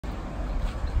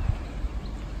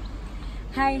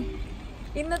Hi,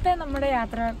 ഇന്നത്തെ നമ്മുടെ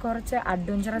യാത്ര കുറച്ച്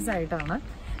അഡ്വഞ്ചറസ് ആയിട്ടാണ്.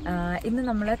 ഇന്ന്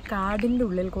നമ്മൾ കാടിൻ്റെ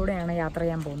ഉള്ളിൽ കൂടെയാണ് യാത്ര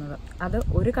ചെയ്യാൻ പോകുന്നത്. അത്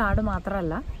ഒരു കാട്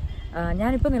മാത്രമല്ല,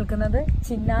 ഞാനിപ്പോൾ നിൽക്കുന്നത്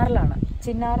ചിന്നാറിലാണ്.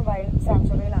 ചിന്നാർ വൈൽഡ്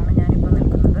സാങ്ച്വറിയിലാണ് ഞാനിപ്പോൾ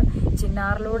നിൽക്കുന്നത്.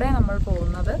 ചിന്നാറിലൂടെ നമ്മൾ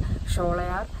പോകുന്നത്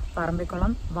ഷോളയാർ,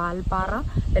 പറമ്പിക്കുളം,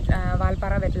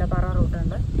 വാൽപ്പാറ വെറ്റിലപ്പാറ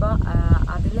റൂട്ടുണ്ട്. അപ്പോൾ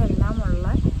അതിലെല്ലാമുള്ള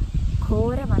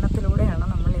ഘോര വനത്തിലൂടെയാണ്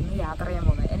നമ്മൾ ഇന്ന് യാത്ര ചെയ്യാൻ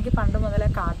പോകുന്നത്. എനിക്ക് പണ്ട് മുതലേ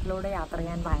കാട്ടിലൂടെ യാത്ര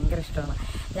ചെയ്യാൻ ഭയങ്കര ഇഷ്ടമാണ്.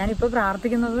 ഞാനിപ്പോൾ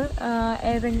പ്രാർത്ഥിക്കുന്നത്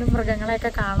ഏതെങ്കിലും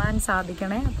മൃഗങ്ങളെയൊക്കെ കാണാൻ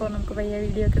സാധിക്കണേ. അപ്പോൾ നമുക്ക് പയ്യെ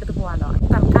വീഡിയോ ഒക്കെ എടുത്ത് പോകാമല്ലോ.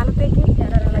 തൽക്കാലത്തേക്ക് ഞാൻ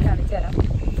ഒരാളെ കാണിച്ചു തരാം.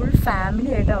 ഫുൾ ഫാമിലി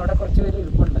ആയിട്ട് അവിടെ കുറച്ച് പേര്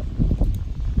ഇരിപ്പുണ്ട്.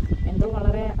 എന്തോ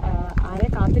വളരെ ആരെ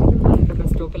കാത്തിരിക്കുന്നുണ്ട്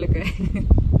ബസ് സ്റ്റോപ്പിലൊക്കെ.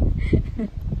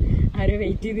 ആരോ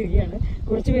വെയിറ്റ് ചെയ്തിരിക്കുകയാണ്.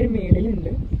 കുറച്ച് പേര്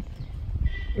മേളിലുണ്ട്.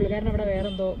 പുള്ളിക്കാരൻ അവിടെ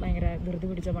വേറെന്തോ ഭയങ്കര ധൃതി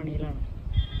പിടിച്ച പണിയിലാണ്.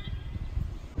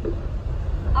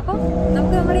 അപ്പം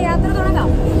നമുക്ക് നമ്മുടെ യാത്ര തുടങ്ങാം.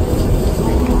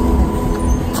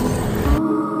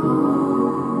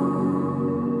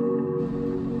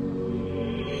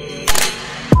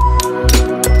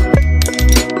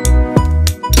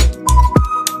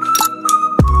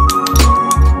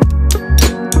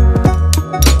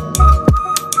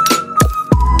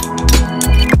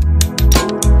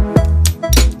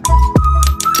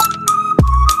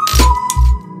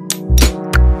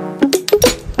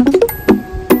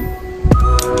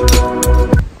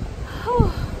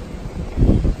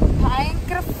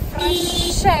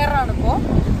 ഷെയറാണിപ്പോ.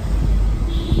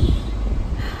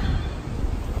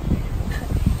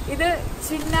 ഇത്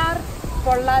ചിന്നാർ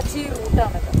പൊള്ളാച്ചി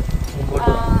റൂട്ടാണിത്.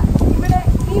 ഇവിടെ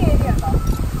ഈ ഏരിയ ഉണ്ടോ,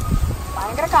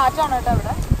 ഭയങ്കര കാറ്റാണ് കേട്ടോ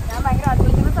ഇവിടെ. ഞാൻ ഭയങ്കര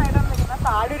അഡ്വഞ്ചറസ് ആയിട്ടാണ് നിൽക്കുന്നത്.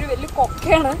 താഴെ ഒരു വലിയ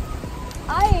കൊക്കയാണ്.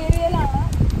 ആ ഏരിയയിലാണ്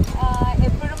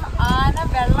എപ്പോഴും ആന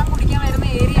വെള്ളം കുടിക്കാൻ വരുന്ന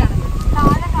ഏരിയ ആണ്.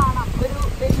 താഴെ കാണാം ഒരു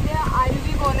വലിയ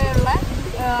അരുവി പോലെയുള്ള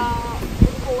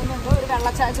പോകുന്നുണ്ട്. ഒരു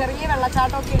ചെറിയ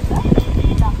വെള്ളച്ചാട്ടമൊക്കെ ഉണ്ട്.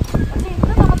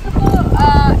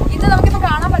 ഇന്ന് നമുക്കിപ്പോ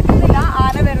കാണാൻ പറ്റുന്നില്ല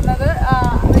ആന വരുന്നത്.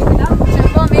 അറിയത്തില്ല,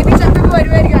 ചിലപ്പോ ചിലപ്പോൾ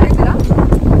വരുമായിരിക്കും, അറിയത്തില്ല.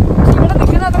 ഇവിടെ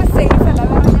നിൽക്കുന്നത് അത്ര സേഫ് അല്ല.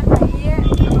 കാരണം ഞാൻ പയ്യെ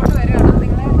അങ്ങോട്ട് വരികയാണ്.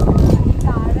 നിങ്ങളെ ഈ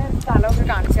താഴെ സ്ഥലമൊക്കെ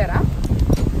കാണിച്ചു തരാം.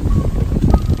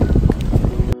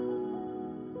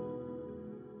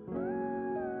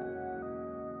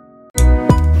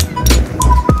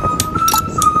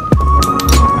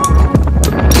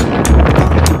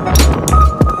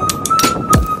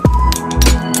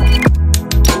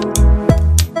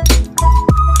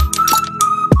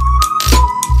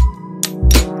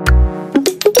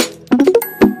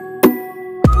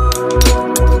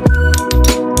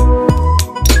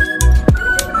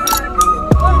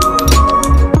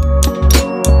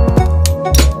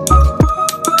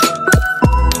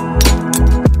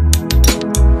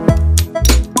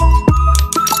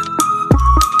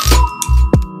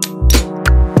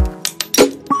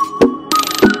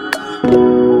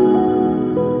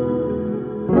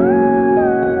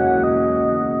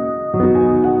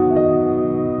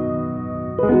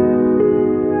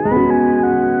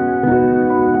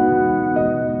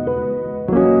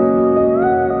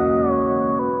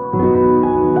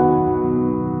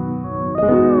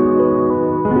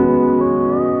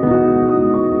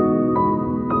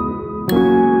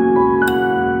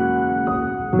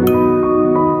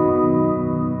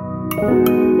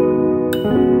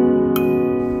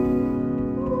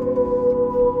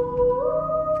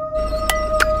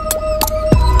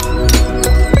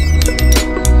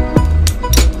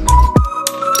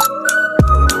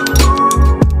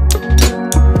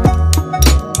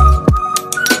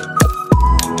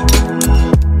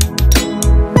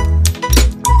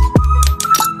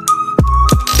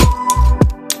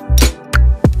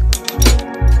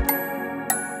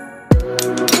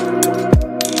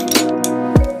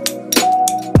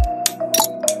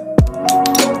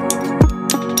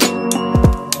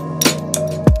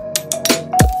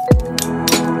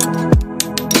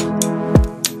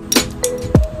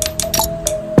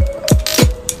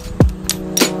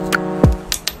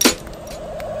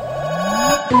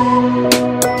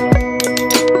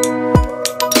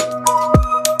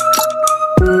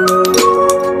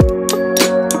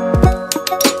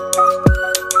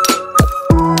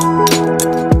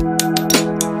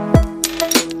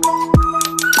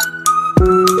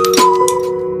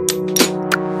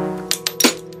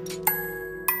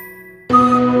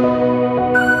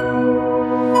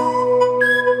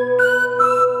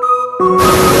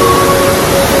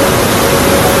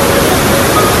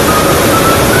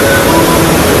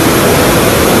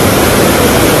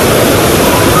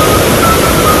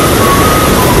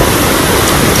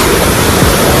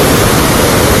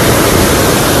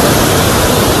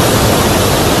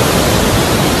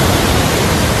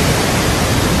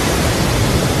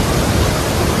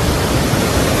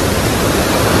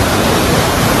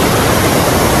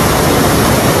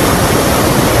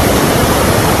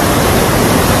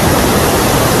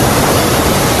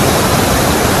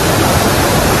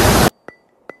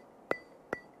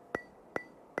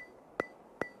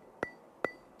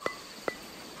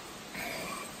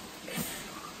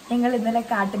 ഞങ്ങൾ ഇന്നലെ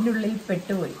കാട്ടിൻ്റെ ഉള്ളിൽ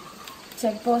പെട്ടുപോയി.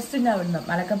 ചെക്ക് പോസ്റ്റിൻ്റെ അവിടുന്ന്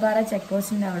മലക്കപ്പാറ ചെക്ക്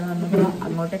പോസ്റ്റിൻ്റെ അവിടെ വന്നപ്പോൾ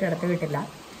അങ്ങോട്ടേക്ക് കിടത്തി വിട്ടില്ല.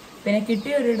 പിന്നെ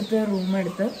കിട്ടിയ ഒരിടത്ത് റൂം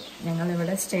എടുത്ത്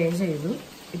ഞങ്ങളിവിടെ സ്റ്റേ ചെയ്തു.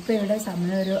 ഇപ്പോൾ ഇവിടെ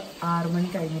സമയം ഒരു 6 മണി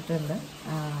കഴിഞ്ഞിട്ടുണ്ട്.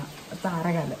 ഇപ്പോൾ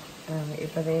 6:15.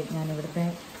 ഇപ്പോഴേ ഞാനിവിടുത്തെ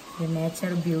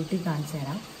നേച്ചർ ബ്യൂട്ടി കാണിച്ചു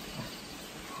തരാം.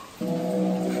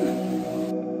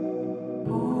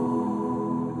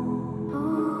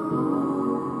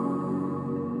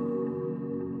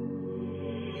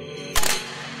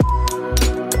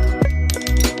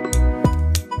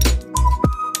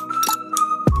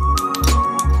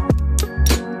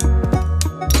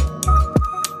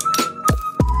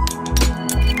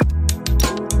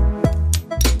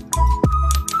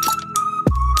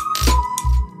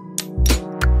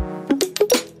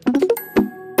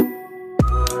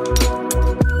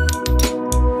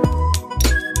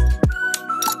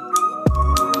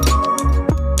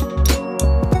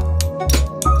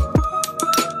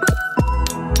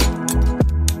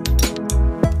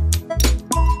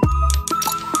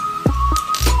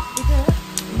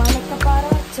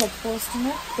 ചെക്ക്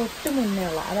പോസ്റ്റിന് തൊട്ട് മുന്നേ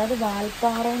ഉള്ള, അതായത്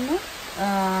വാൽപ്പാറയിൽ നിന്ന്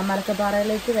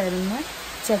മലക്കപ്പാറയിലേക്ക് വരുന്ന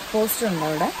ചെക്ക് പോസ്റ്റ് ഉണ്ട്.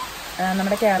 അവിടെ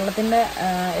നമ്മുടെ കേരളത്തിൻ്റെ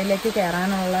ഇതിലേക്ക്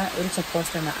കയറാനുള്ള ഒരു ചെക്ക്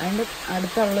പോസ്റ്റ് ഉണ്ട്. അതിൻ്റെ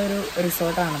അടുത്തുള്ളൊരു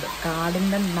റിസോർട്ടാണിത്.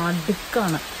 കാടിൻ്റെ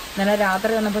നടുക്കാണ്. ഇന്നലെ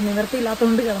രാത്രി വന്നപ്പോൾ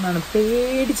നിവർത്തിയില്ലാത്തതുകൊണ്ട് കിടന്നാണ്,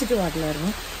 പേടിച്ചിട്ട്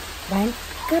പാടില്ലായിരുന്നു.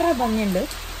 ഭയങ്കര ഭംഗിയുണ്ട്.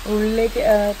 ഉള്ളിലേക്ക്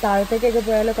താഴത്തേക്കൊക്കെ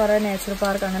പോയാൽ കുറേ നേച്ചർ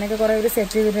പാർക്ക് അങ്ങനെയൊക്കെ കുറേ ഒരു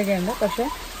സെറ്റ് ചെയ്തിട്ടൊക്കെ ഉണ്ട്. പക്ഷേ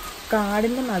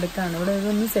കാടിൻ്റെ നടുക്കാണ്. ഇവിടെ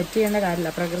ഇതൊന്നും സെറ്റ് ചെയ്യേണ്ട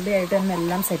കാര്യമില്ല, പ്രകൃതിയായിട്ട് തന്നെ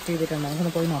എല്ലാം സെറ്റ് ചെയ്തിട്ടുണ്ട്.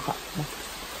 നമുക്കൊന്ന് പോയി നോക്കാം.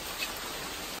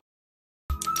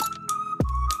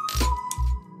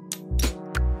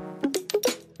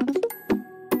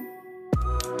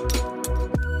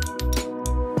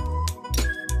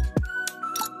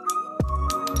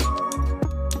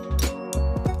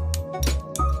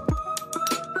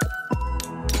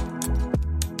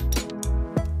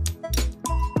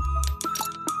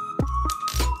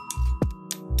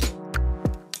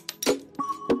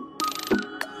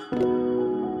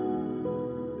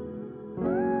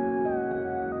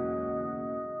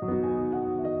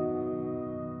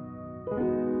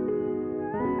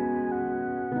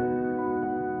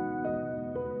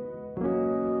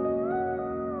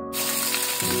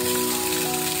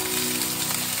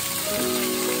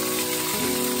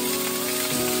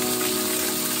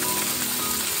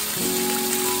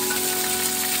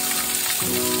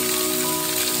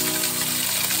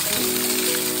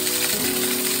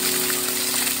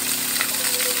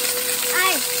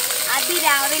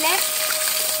 അതിരാവിലെ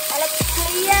നല്ല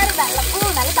ക്ലിയർ വെള്ളപ്പൂ,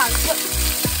 നല്ല തണുപ്പ്.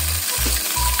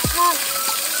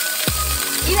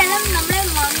 ഈ വെള്ളം നമ്മളെ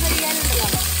മൺകറിയാനുണ്ടല്ലോ,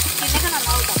 പിന്നൊക്കെ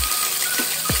നന്നാവട്ടോ.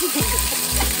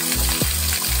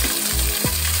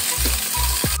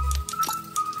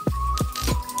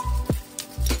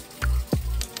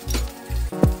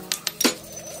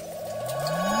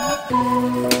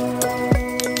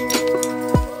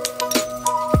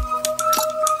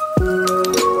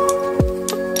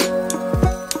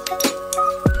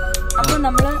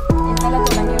 നമ്മൾ ഇന്നലെ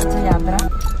തുടങ്ങി വെച്ച യാത്ര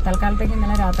തൽക്കാലത്തേക്ക്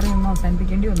ഇന്നലെ രാത്രി നിന്ന്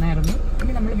അവസാനിപ്പിക്കേണ്ടി വന്നായിരുന്നു.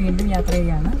 ഇനി നമ്മൾ വീണ്ടും യാത്ര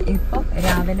ചെയ്യുകയാണ്. ഇപ്പം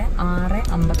രാവിലെ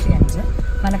 6:55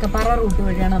 മലക്കപ്പാറ റൂട്ട്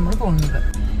വഴിയാണ് നമ്മൾ പോകുന്നത്.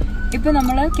 ഇപ്പം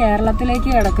നമ്മൾ കേരളത്തിലേക്ക്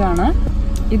കിടക്കുകയാണ്.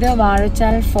 ഇത്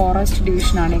വാഴച്ചാൽ ഫോറസ്റ്റ്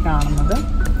ഡിവിഷനാണ് ഈ കാണുന്നത്.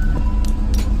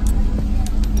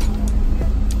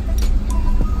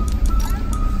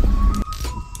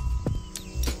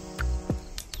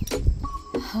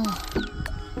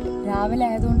 രാവിലെ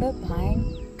ആയതുകൊണ്ട്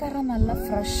ഭയങ്കര നല്ല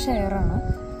ഫ്രഷ് എയറാണ്.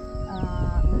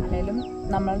 അല്ലെങ്കിലും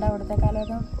നമ്മളുടെ അവിടുത്തെ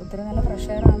കാലമൊക്കെ ഒത്തിരി നല്ല ഫ്രഷ്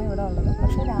എയറാണ് ഇവിടെ ഉള്ളത്.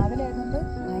 പക്ഷേ രാവിലെ ആയതുകൊണ്ട്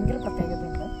ഭയങ്കര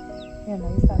പ്രത്യേകതയുണ്ട്.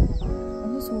 ഈ സ്ഥലം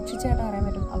ഒന്ന് സൂക്ഷിച്ചായിട്ട് അറിയാൻ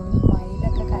പറ്റും. അവിടുന്ന്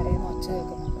മയിലൊക്കെ കരയുന്ന ഒച്ച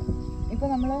കേൾക്കുന്നുണ്ട്. ഇപ്പോൾ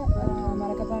നമ്മൾ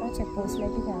മലക്കപ്പാറ ചെക്ക്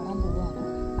പോസ്റ്റിലേക്ക് കയറാൻ പോവുകയാണ്.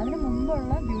 അതിന്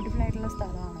മുമ്പുള്ള ബ്യൂട്ടിഫുൾ ആയിട്ടുള്ള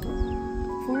സ്ഥലമാണ്.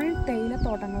 ഫുൾ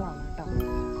തേയിലത്തോട്ടങ്ങളാണ് കേട്ടോ.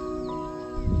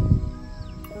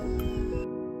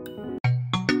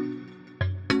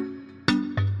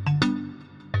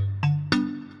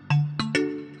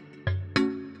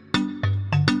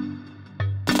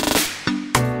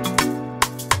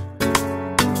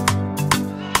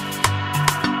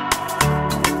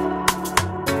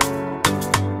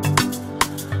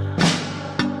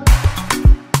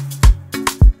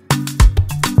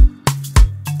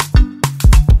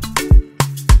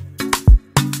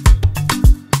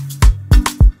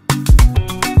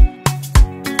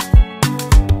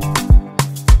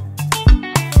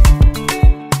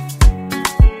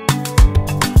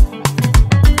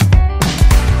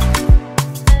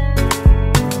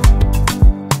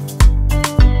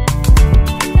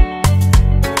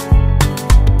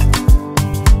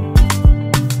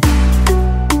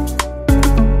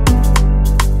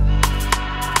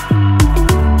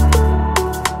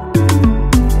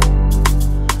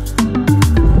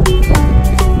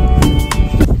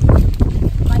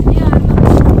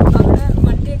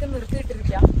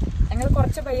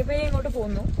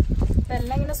 അപ്പം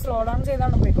എല്ലാം ഇങ്ങനെ സ്ലോ ഡൗൺ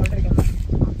ചെയ്താണ് പോയിക്കൊണ്ടിരിക്കുന്നത്.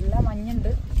 നല്ല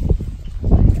മഞ്ഞുണ്ട്.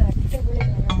 അടിപൊളി.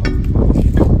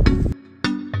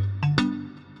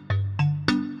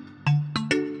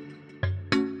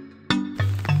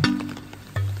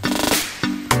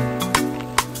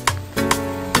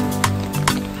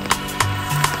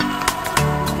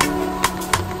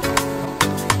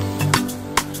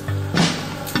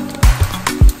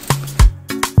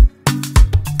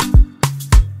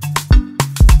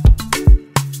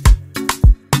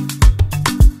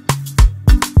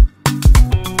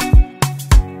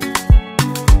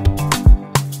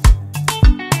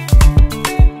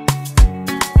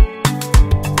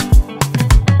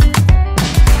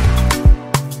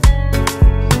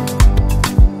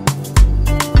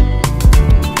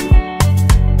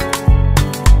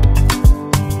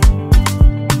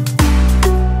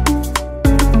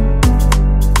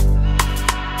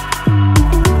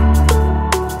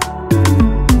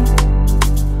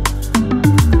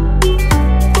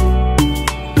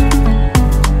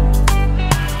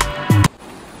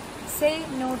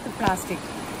 പ്ലാസ്റ്റിക്.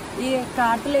 ഈ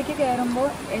കാട്ടിലേക്ക് കയറുമ്പോൾ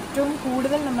ഏറ്റവും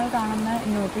കൂടുതൽ നമ്മൾ കാണുന്ന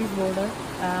notice board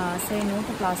say no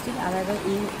to plastic. അതായത്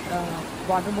ഈ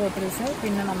വാട്ടർ ബോട്ടിൽസ്,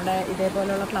 പിന്നെ നമ്മുടെ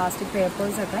ഇതേപോലെയുള്ള പ്ലാസ്റ്റിക്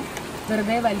പേപ്പേഴ്സൊക്കെ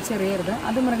വെറുതെ വലിച്ചെറിയരുത്.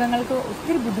 അത് മൃഗങ്ങൾക്ക്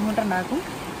ഒത്തിരി ബുദ്ധിമുട്ടുണ്ടാക്കും,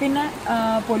 പിന്നെ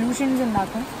പൊല്യൂഷൻസ്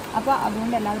ഉണ്ടാക്കും. അപ്പോൾ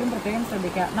അതുകൊണ്ട് എല്ലാവരും പ്രത്യേകം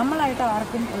ശ്രദ്ധിക്കുക. നമ്മളായിട്ട്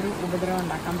ആർക്കും ഒരു ഉപദ്രവം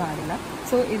ഉണ്ടാക്കാൻ പാടില്ല.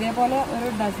 സോ ഇതേപോലെ ഒരു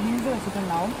ഡസ്റ്റ്ബിൻസ്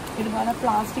വെച്ചിട്ടുണ്ടാവും, ഇതുപോലെ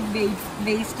പ്ലാസ്റ്റിക്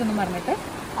വേസ്റ്റ് എന്ന് പറഞ്ഞിട്ട്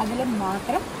അതിൽ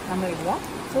മാത്രം നമ്മൾ ഇടുക.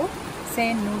 So say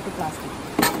no to plastic.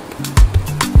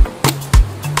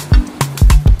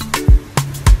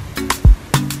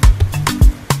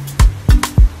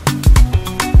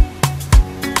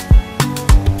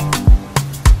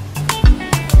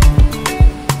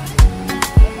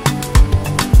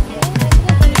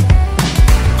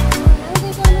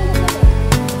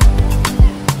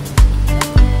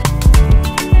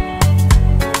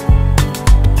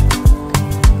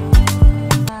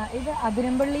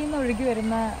 അതിരമ്പള്ളിയിൽ നിന്ന് ഒഴുകി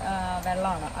വരുന്ന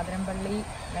വെള്ളമാണ്. അതിരമ്പള്ളി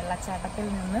വെള്ളച്ചാട്ടത്തിൽ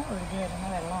നിന്ന് ഒഴുകി വരുന്ന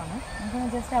വെള്ളമാണ്. നമുക്ക്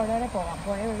ജസ്റ്റ് അവിടെ വരെ പോകാം.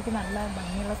 പുഴ ഒഴുകി നല്ല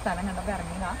ഭംഗിയുള്ള സ്ഥലം കണ്ടപ്പോൾ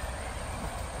ഇറങ്ങിയതാണ്.